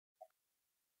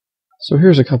So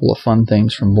here's a couple of fun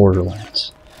things from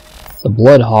Borderlands. The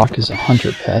Bloodhawk is a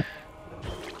hunter pet.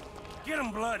 Get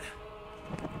him, Blood.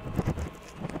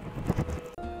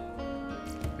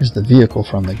 Is the vehicle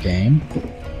from the game.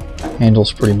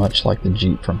 Handles pretty much like the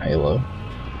Jeep from Halo.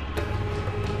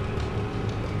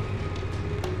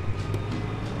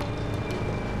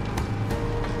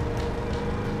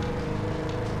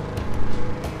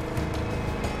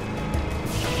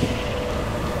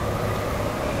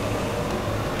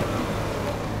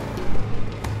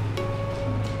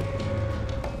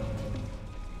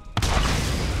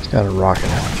 Got a rocket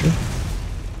launcher,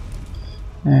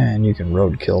 and you can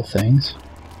roadkill things,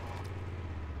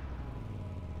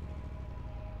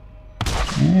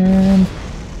 and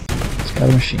it's got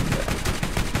a machine gun.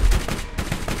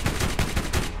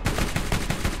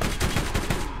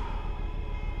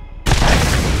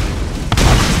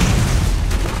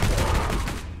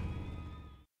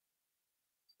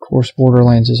 Of course,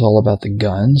 Borderlands is all about the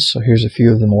guns, so here's a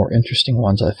few of the more interesting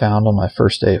ones I found on my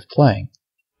first day of playing.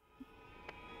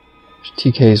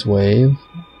 TK's Wave,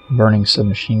 burning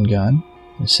submachine gun,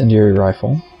 incendiary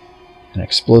rifle, and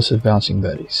explosive bouncing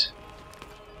betties.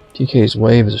 TK's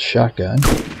Wave is a shotgun,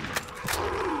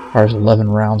 fires 11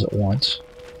 rounds at once,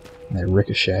 and they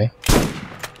ricochet.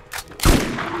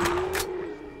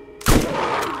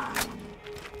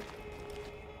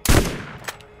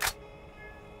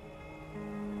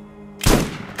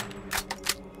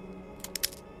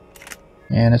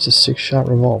 And it's a 6-shot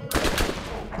revolver.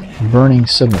 Burning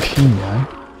submachine gun.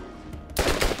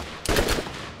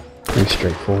 Pretty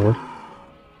straightforward.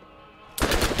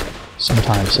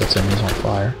 Sometimes sets enemies on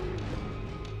fire.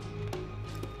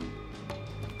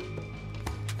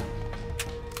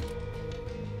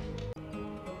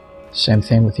 Same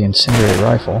thing with the incendiary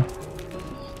rifle,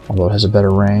 although it has a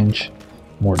better range,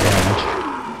 more damage,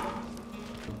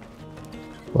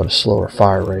 but a slower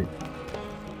fire rate.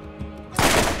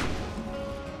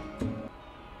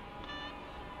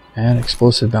 And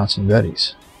explosive bouncing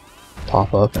betties.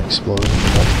 Pop up and explode with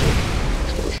multiple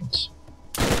explosions.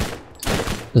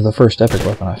 This is the first epic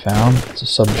weapon I found. It's a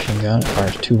submachine gun. It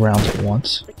fires 2 rounds at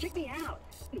once. But check me out.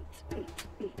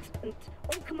 Oh,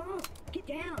 come on. Get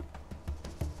down.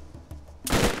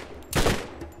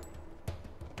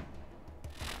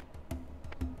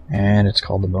 And it's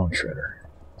called the Bone Shredder.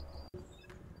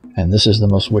 And this is the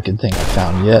most wicked thing I've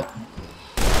found yet.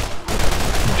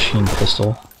 Machine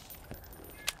pistol.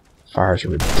 Fires a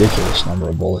ridiculous number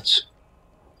of bullets.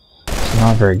 It's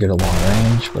not very good at long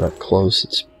range, but up close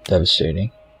it's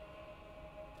devastating.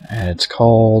 And it's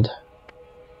called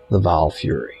the Vile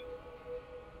Fury.